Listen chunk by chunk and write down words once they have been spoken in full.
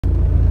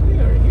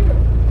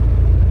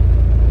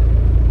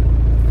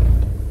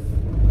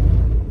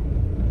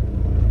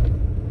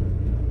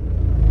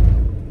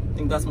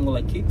that's more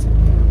like it.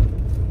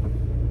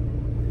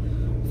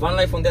 Van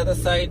life on the other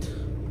side.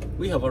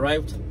 We have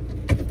arrived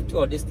to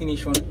our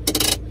destination.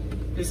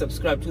 Please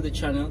subscribe to the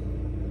channel.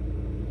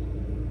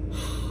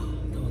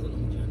 That was a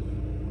long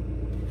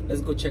journey.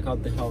 Let's go check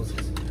out the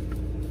houses.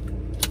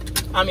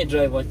 I'm your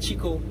driver,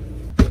 Chicco.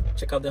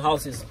 Check out the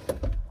houses.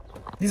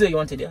 These are you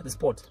wanted, yeah? The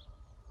spot.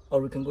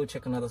 Or we can go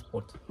check another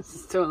spot.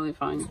 It's totally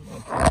fine.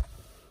 Okay.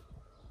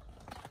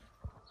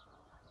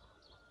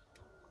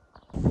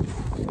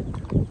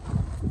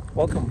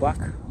 Welcome back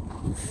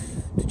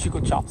to Chicco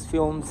Chaps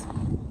Films.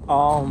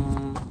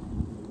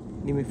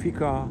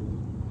 Nimefika,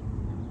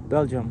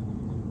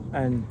 Belgium,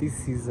 and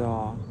this is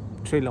a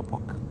trailer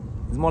park.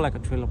 It's more like a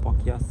trailer park,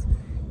 yes.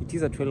 It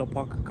is a trailer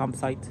park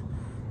campsite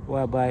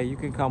whereby you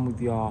can come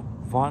with your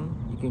van,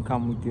 you can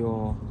come with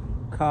your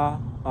car,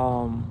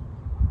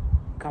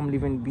 come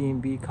live in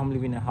B&B, come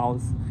live in a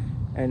house,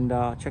 and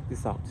check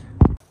this out.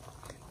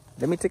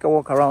 Let me take a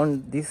walk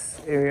around this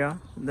area,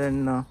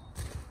 then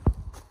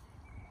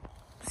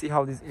see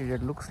how this area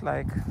looks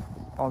like.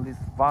 All these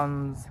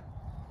vans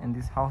and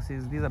these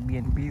houses, these are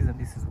B&Bs and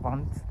this is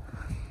vans.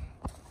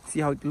 See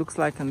how it looks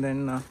like, and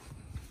then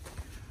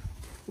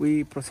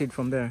we proceed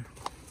from there.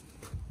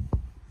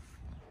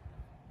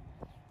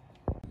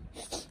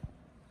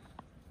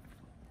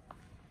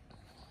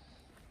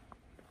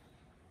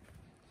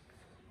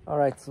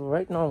 Alright, so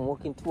right now I'm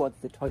walking towards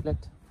the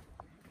toilet.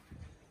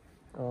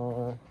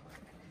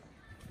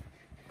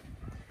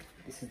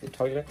 This is the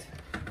toilet.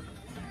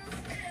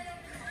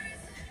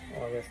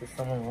 Oh yes, there's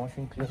someone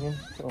washing, cleaning.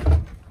 So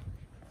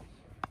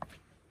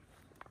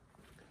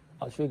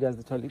I'll show you guys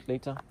the toilet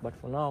later, but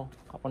for now,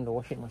 up on the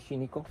washing machine,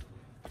 Nico.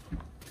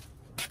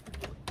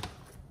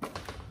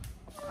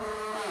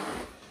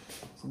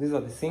 So these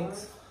are the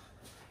sinks.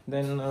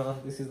 Then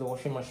this is the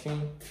washing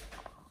machine.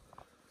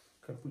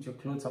 You can put your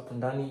clothes up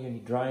and down. You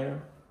need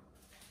dryer.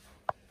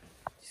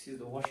 This is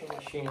the washing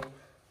machine.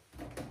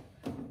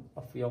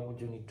 After you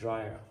need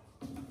dryer.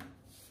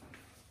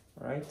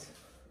 Alright.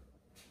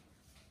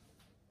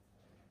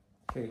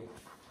 Okay.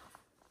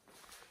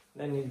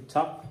 Then you need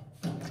tap.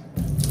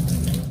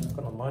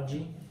 Got a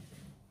maji.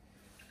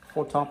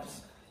 4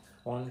 taps.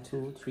 1,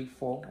 2, 3,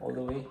 4, all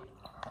the way.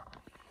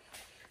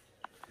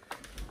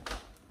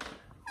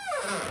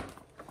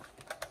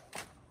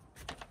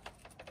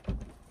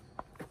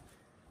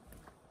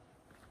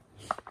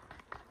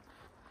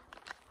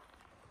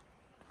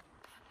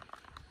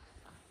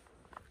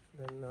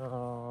 Then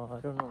I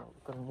don't know,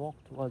 we can walk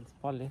towards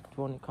pale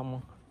tuone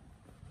kama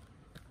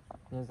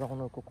naweza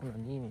ona huko kuna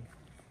nini.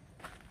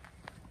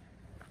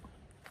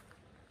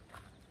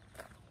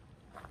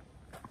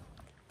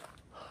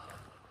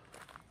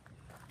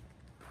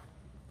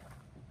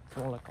 It's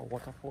more like a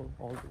waterfall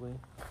all the way.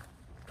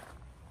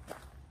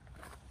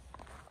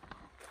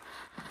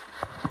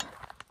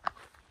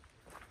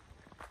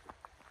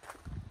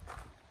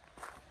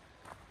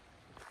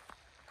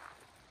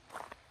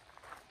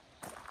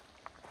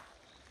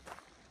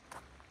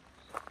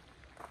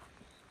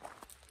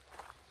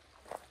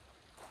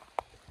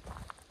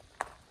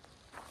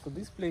 So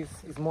this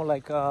place is more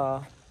like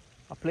a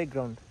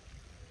playground,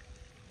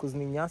 because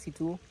ni nyasi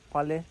tu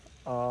pale.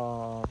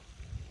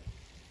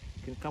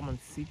 You can come and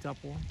sit up,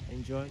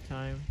 enjoy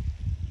time.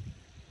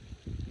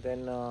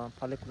 Then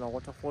pale kuna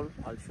waterfall,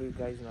 I'll show you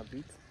guys in a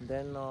bit.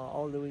 Then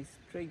all the way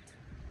straight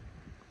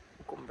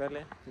huko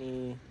mbele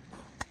ni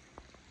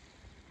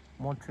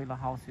more trailer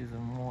houses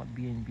and more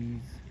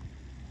B&Bs.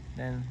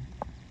 Then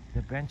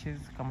the benches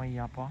kama hii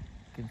hapa,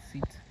 you can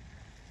sit,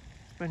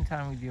 spend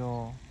time with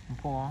your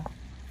mpoa.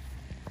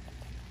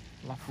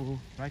 Lafu,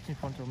 right in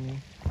front of me,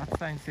 that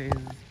sign says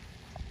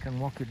you can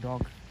walk your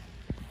dog.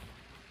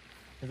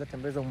 Unaweza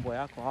tembeza mbwa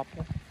yako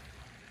hapo.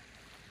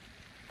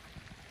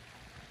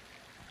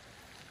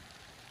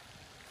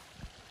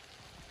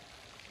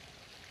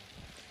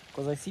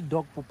 Because I see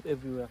dog poop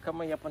everywhere.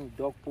 Kama hapa ni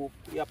dog poop,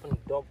 hapa ni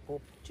dog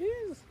poop.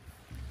 Jeez.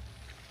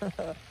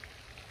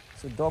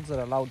 So dogs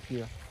are allowed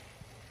here,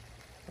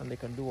 and they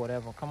can do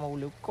whatever. Kama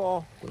ule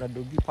uko kuna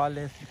dogi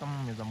pale, si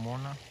kama mnaweza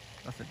muona.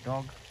 That's a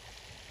dog.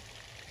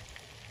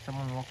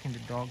 Someone walking the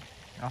dog.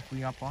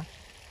 Halfway up.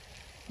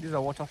 This is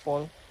a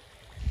waterfall.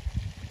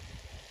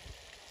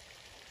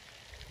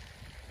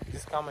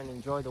 Just come and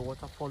enjoy the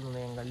waterfall.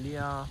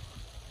 Unaangalia.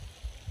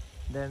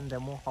 Then there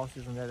are more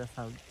houses on the other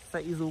side. Sasa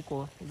hizo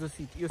huko,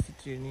 hiyo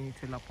si nini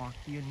trailer park.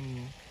 Hiyo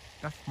ni,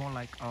 that's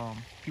more like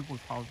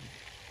people's houses.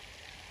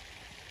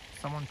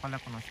 Someone pale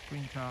kuna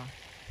sprinter.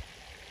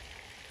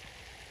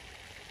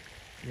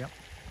 Yep.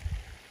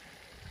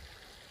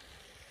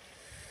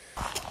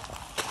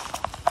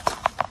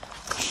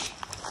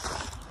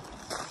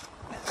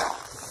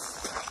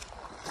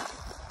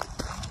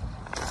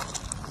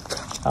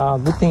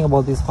 Good thing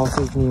about these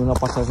houses ni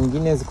unapata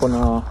zingine ziko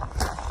na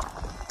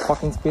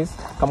parking space.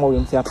 Kama huyo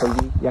msi hapo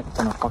hivi yake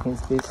kuna parking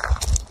space.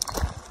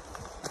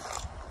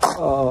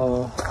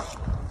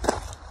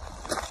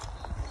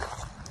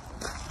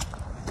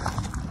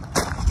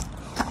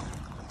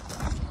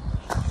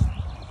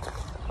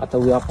 Hata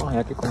huyo hapa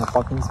yake kuna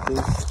parking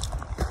space.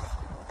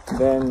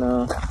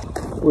 Then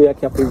Huyu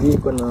yake hapo hivi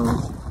kuna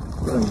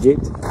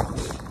gate.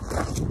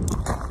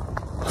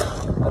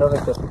 I don't know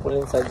if there are people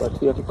inside, but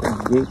huyu yake kuna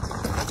gate.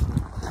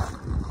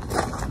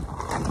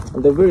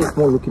 And they're very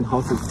small looking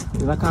houses.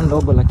 Inakaa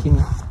ndogo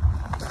lakini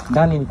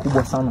ndani ni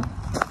kubwa sana.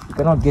 You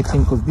cannot get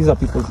in because these are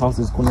people's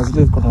houses. Kuna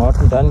zile kuna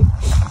watu ndani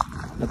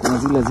na kuna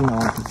zile zina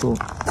watu. So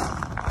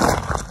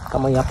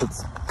kama hii hapo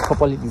it's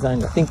properly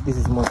designed. I think this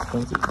is more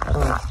expensive. I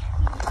don't know.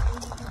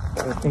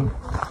 I think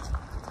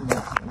it's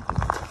more expensive.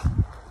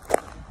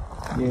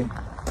 Yeah.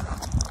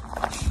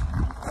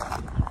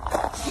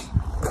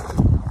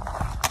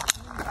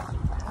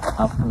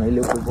 Hapo na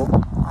ile kubwa.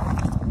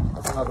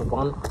 That's another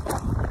one.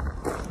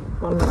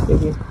 One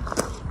baby.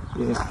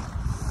 Yeah.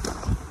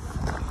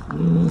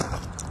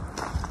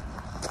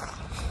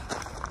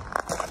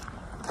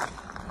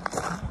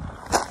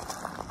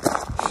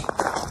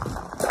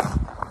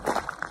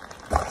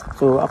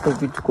 So hapo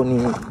vitu tuko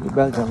ni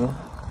Belgium,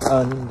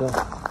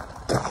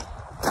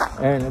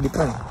 and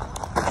depend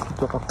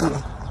kutoka kule.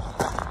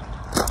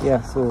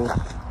 Yeah, so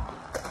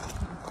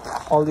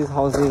all these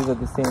houses are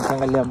the same.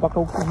 Kangalia mpaka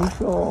huko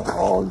mwisho,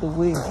 all the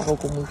way mpaka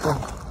huko mwisho.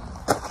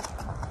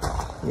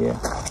 Yeah,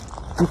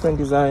 different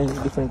designs,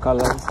 different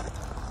colors.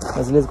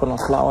 Na zile ziko na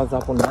flowers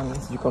hapo ndani,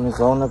 sijui kama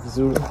unaona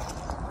vizuri.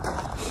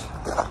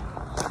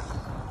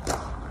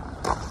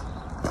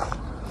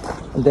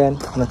 And then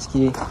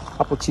unachiki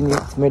hapo chini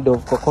it's made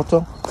of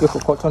kokoto. Hiyo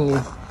kokoto ni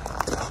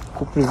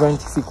ku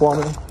prevent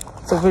sikwame.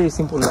 It's a very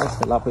simple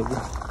lifestyle hapo hivi.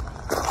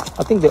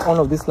 I think the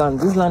owner of this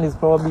land is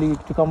probably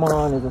kitu kama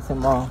naweza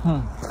sema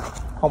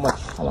how much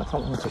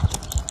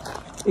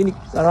in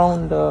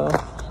around 5,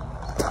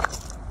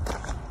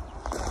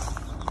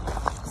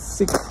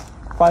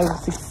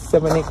 6,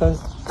 7 acres.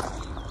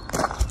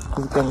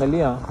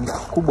 Ukiangalia ni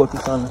kubwa tu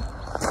sana.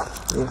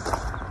 Yeah.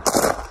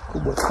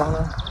 Kubwa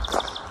sana.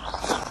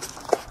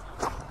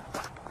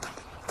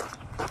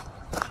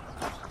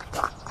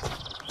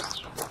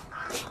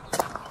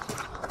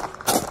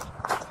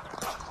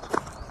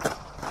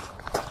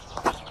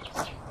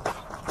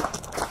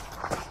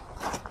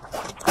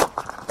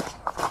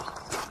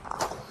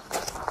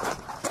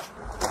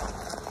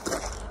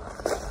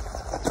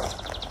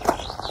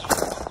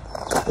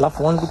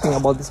 One good thing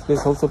about this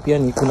place also pia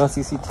ni kuna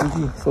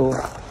CCTV, so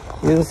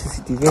hizo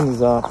CCTV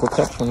is a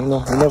protection, you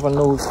know, you never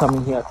know who's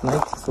coming here at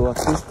night, so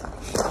at least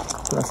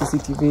kuna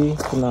CCTV,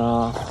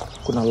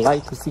 kuna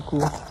light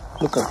usiku.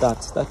 Look at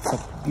that, that's a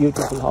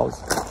beautiful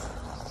house,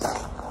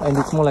 and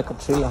it's more like a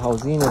trailer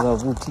house. Hii inaweza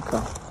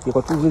vutika,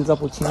 iko tu wheels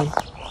hapo chini,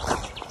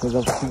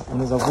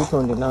 inaweza vuta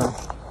on the na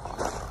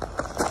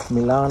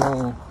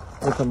Milano,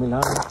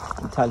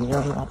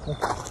 Italiano hapo.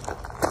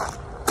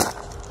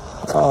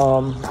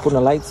 Kuna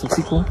lights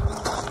usiku,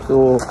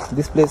 so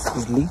this place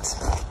is lit.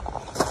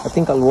 I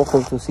think I'll walk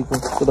also usiku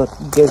so that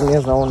you guys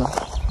naweza ona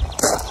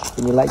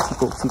kwenye lights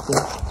iko usiku.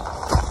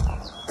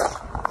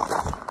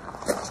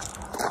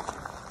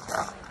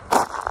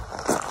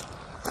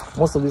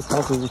 Most of these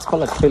houses, it's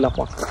called a trailer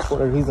park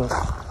for a reason.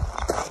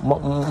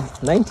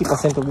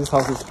 90% of these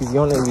houses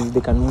kiziona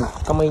they can move.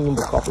 Kama hii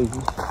nyumba hapo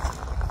hivi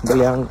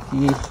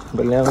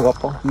mbele yangu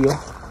hapo, hiyo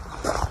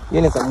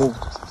inaweza move.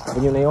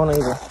 Wenye unaiona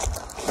hivyo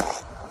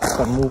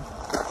can move.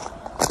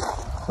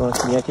 So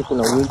chini yake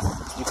kuna wheels,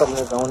 sijui kama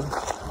unaweza ona.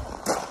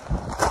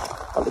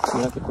 Pale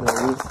chini yake kuna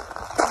wheels.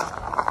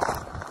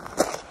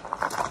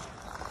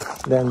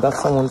 Then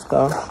that's someone's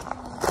car.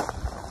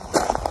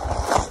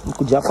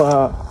 Mkuja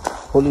hapa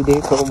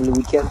holiday, probably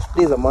weekend.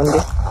 Today is a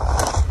Monday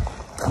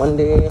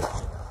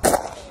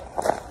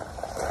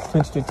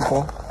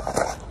 2024.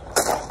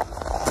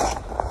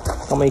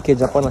 Kama ike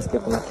Japan nasikia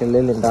kuna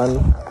kelele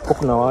ndani,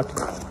 kuna watu.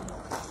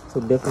 So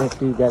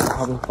definitely you guys are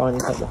having fun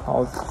inside the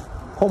house.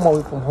 Home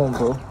away from home,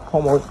 bro.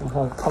 Home away from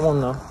home. Come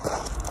on now.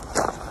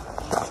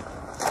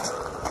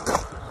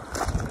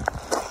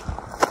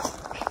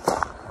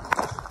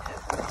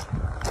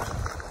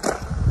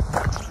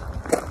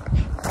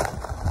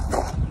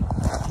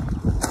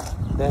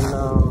 Then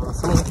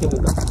someone came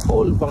with a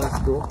whole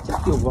van, bro.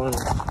 Check your van.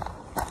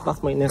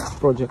 That's my next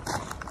project.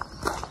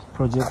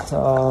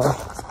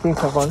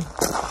 Sprinkler van.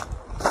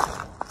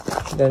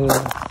 Then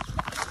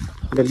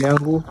mbele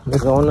yangu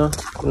unaona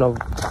kuna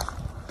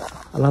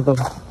another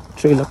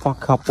trailer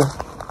park hapo.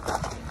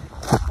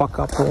 Park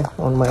hapo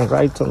on my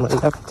right, on my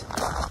left.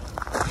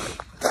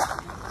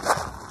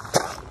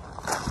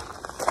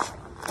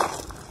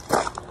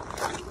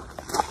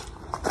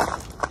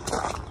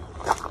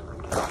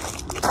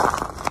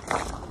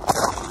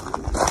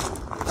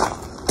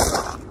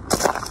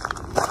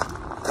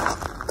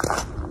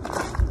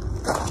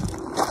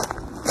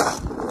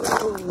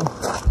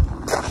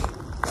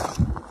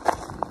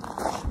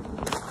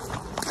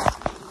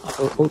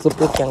 Also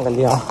put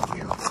Kangalia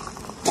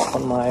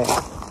on my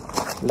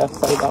left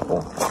side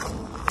hapo.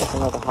 That's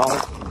another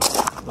house.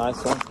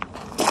 Nice one.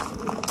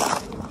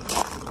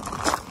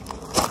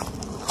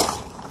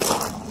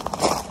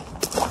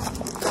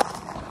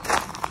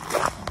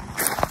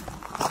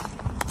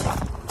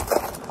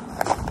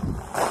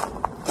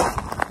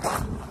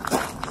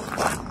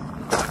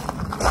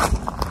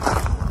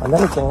 And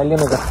then ukiangalia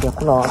unaweza kuona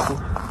kuna watu.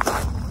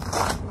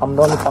 I'm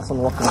the only person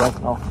working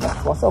right now.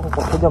 What's up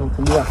for kuja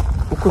mtulia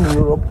huku in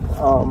Europe?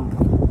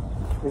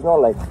 It's not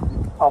like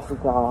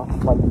Africa,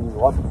 but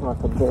watu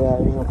tunatembea,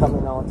 you know,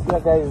 coming out here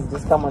guys,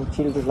 just come and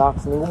chill,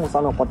 relax. Ni ngumu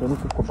sana upate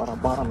mtu kwa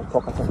barabara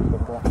ametoka tena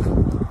kutembea.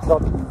 It's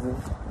not easy.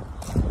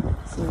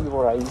 Si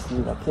hivyo rahisi,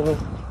 lakini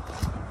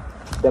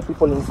there are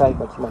people inside,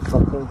 but you might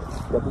not think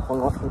there are people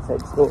not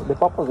inside. So the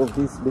purpose of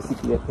this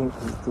basically I think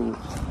is to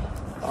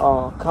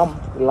come,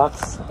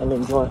 relax and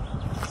enjoy.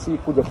 See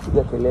kuja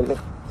kelele.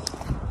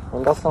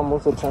 And that's why I'm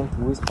also trying to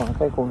whisper. I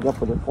try to get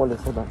for the pole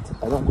so that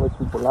I don't go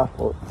people laugh.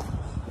 Or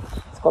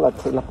it's called a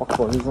trailer park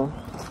for a reason.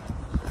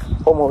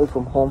 Home away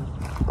from home,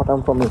 but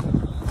I'm from it.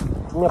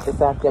 Tumia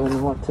pesa yake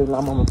amenunua trailer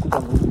ama amekuja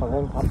mlipa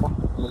rent hapa.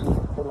 Amenunua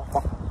trailer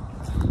park.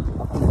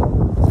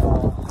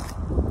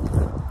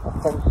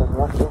 Nakuja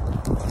wake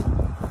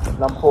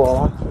na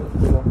mkoa wake.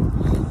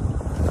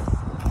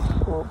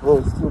 Oh bro,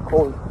 it's still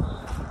cold.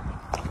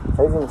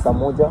 Saizi ni saa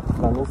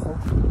 1:30.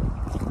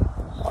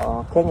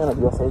 Kenya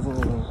najua saizi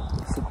ni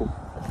usiku.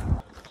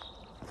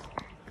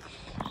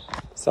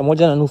 Saa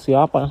 1:30 ya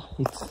hapa,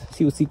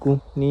 si usiku,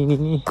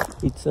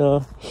 it's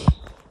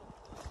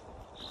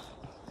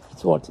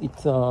what?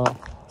 It's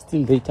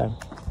still daytime.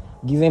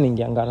 Giza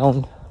inaingianga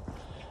around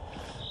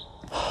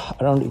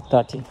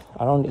 8:30.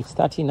 Around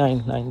 8:30,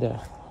 9 there.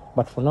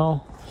 But for now,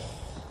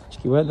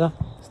 cheeky weather.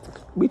 It's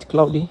a bit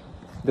cloudy.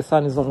 The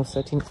sun is almost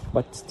setting,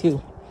 but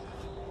still.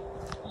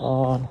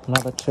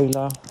 Another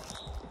trailer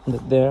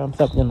there. I'm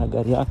stopping na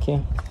gari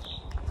yake.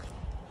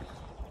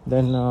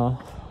 Then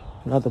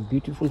another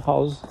beautiful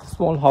house.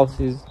 Small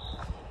houses.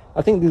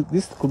 I think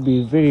this could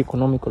be very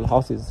economical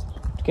houses.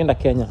 Tukienda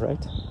Kenya,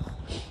 right?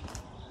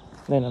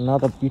 Then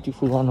another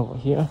beautiful one over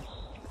here.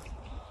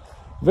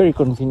 Very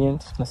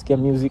convenient. Nasikia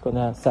music on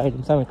the side.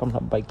 Msame kama na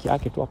bike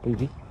yake tu hapo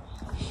hivi.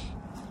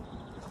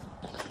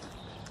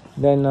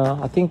 Then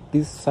I think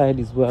this side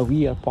is where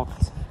we are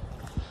parked.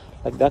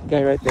 Like that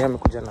guy right there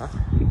amekuja na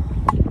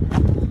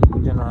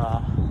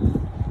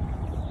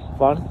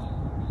van.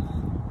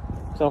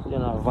 So kuja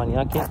na van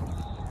yake.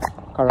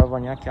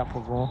 Caravan yake hapo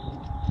go.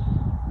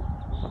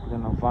 Kuja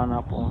na van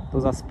hapo.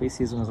 Those are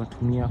spaces unaweza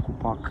tumia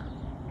kupark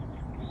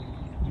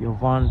your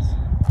vans.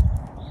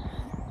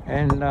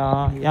 And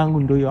yangu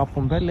ndio hiyo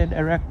hapo mbele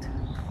direct.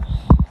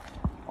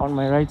 On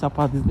my right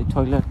hapa, this is the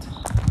toilet.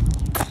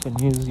 You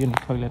can use your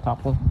toilet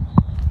hapo.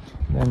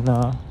 Then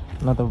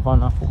another van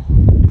hapo.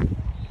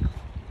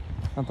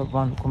 Another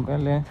van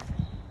kumbele.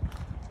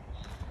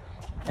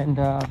 And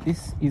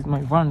this is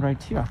my van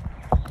right here.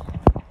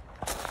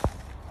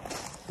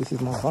 This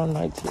is my van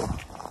right here.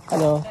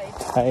 Hello.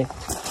 Hi.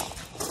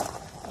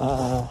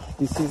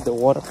 This is the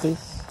water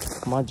place.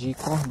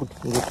 Chicco, but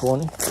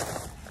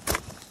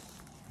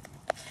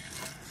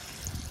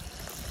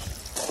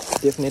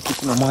definitely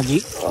kuna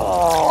maji.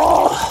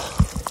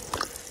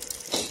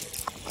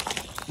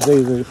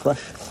 Very, very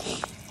fresh.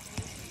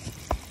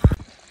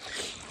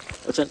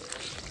 Acha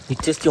ni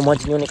taste your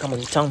maji nione kama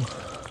ni tamu.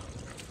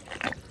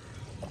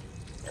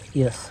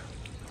 Yes.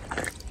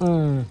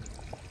 And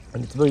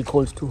it's very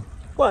cold too.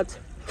 But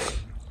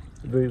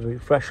very, very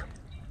fresh.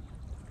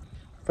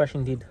 Fresh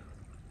indeed.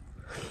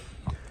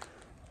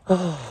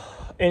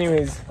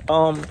 Anyways,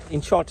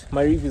 in short,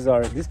 my reviews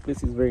are this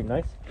place is very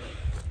nice,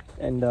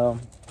 and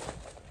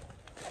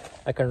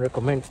I can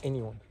recommend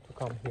anyone to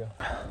come here.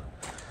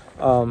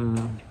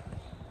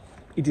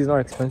 It is not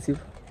expensive.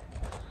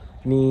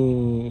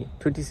 Ni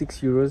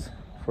 26 euros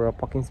for a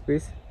parking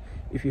space.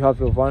 If you have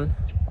your van,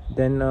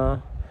 then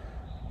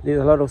there's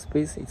a lot of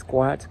space. It's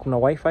quiet. Kuna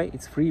Wi-Fi.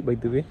 It's free, by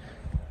the way,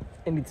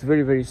 and it's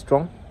very, very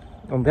strong.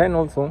 And then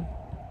also,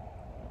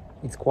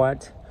 it's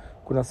quiet.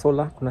 Kuna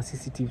solar. Kuna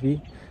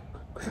CCTV.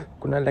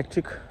 Kuna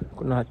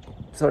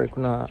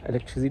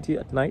electricity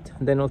at night.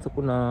 And then also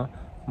kuna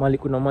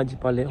maji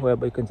pale,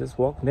 whereby you can just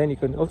walk. Then you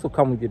can also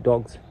come with your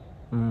dogs,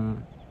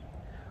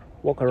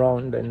 walk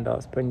around and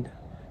spend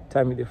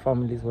time with your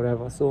families,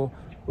 whatever. So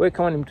we're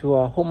coming to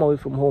a home away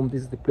from home.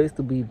 This is the place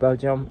to be,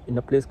 Belgium, in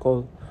a place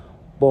called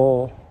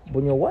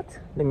Bonyo what?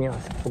 Let me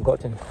ask.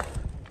 Forgotten.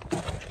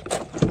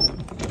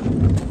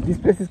 This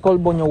place is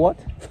called Bonyo what?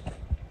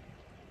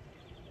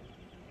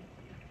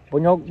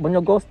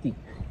 Bonyo Gosti.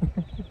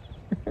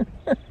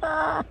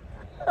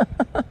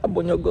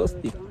 Bonyo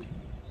Gosti.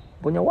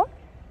 Bonyo what?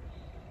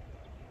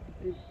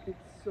 It's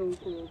so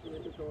cold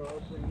with the door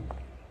open.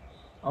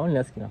 I'm only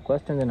asking a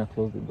question, then I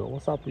close the door.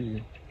 What's up with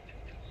you?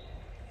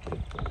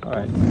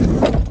 Alright.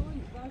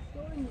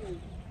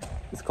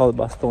 It's called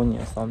Bastogne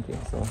or something.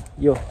 So,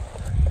 yo.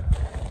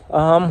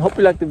 Hope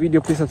you like the video.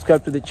 Please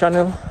subscribe to the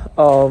channel.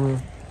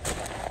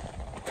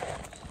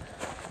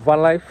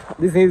 Van life.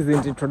 This is the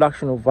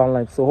introduction of van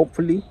life. So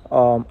hopefully,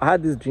 I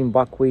had this dream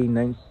back way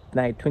in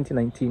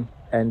 2019,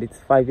 and it's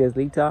 5 years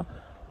later.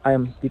 I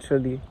am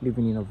literally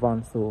living in a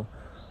van. So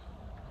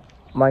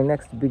my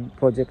next big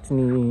project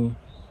ni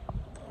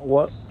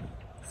what?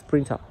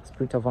 Sprinter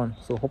van.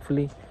 So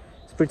hopefully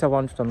Sprinter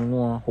van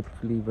tutanunua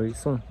hopefully very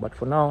soon. But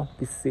for now,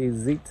 this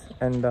is it.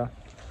 And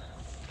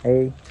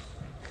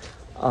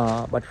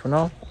but for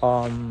now,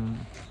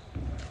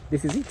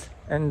 this is it.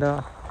 And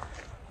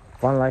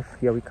Van life,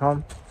 here we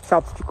come.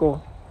 Chaps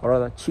Chicco, or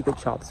rather Chicco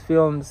Chaps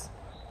Films.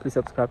 Please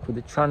subscribe to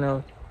the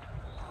channel,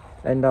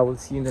 and I will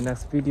see you in the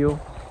next video.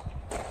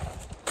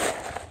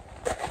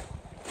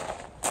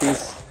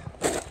 Peace.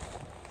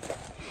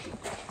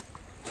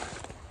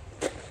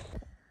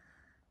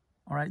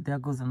 All right, there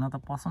goes another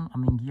person.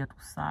 Ameingia tu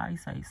sai.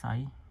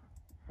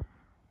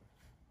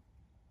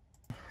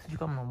 You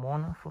come no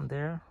more from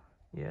there.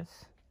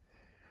 Yes.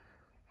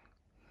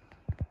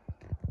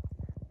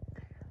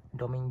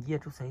 Ndo ameingia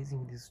tu saizi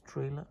with this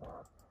trailer,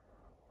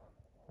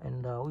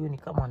 and huyo ni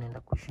kama anaenda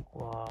kuishi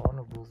kwa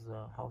one of those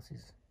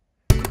houses.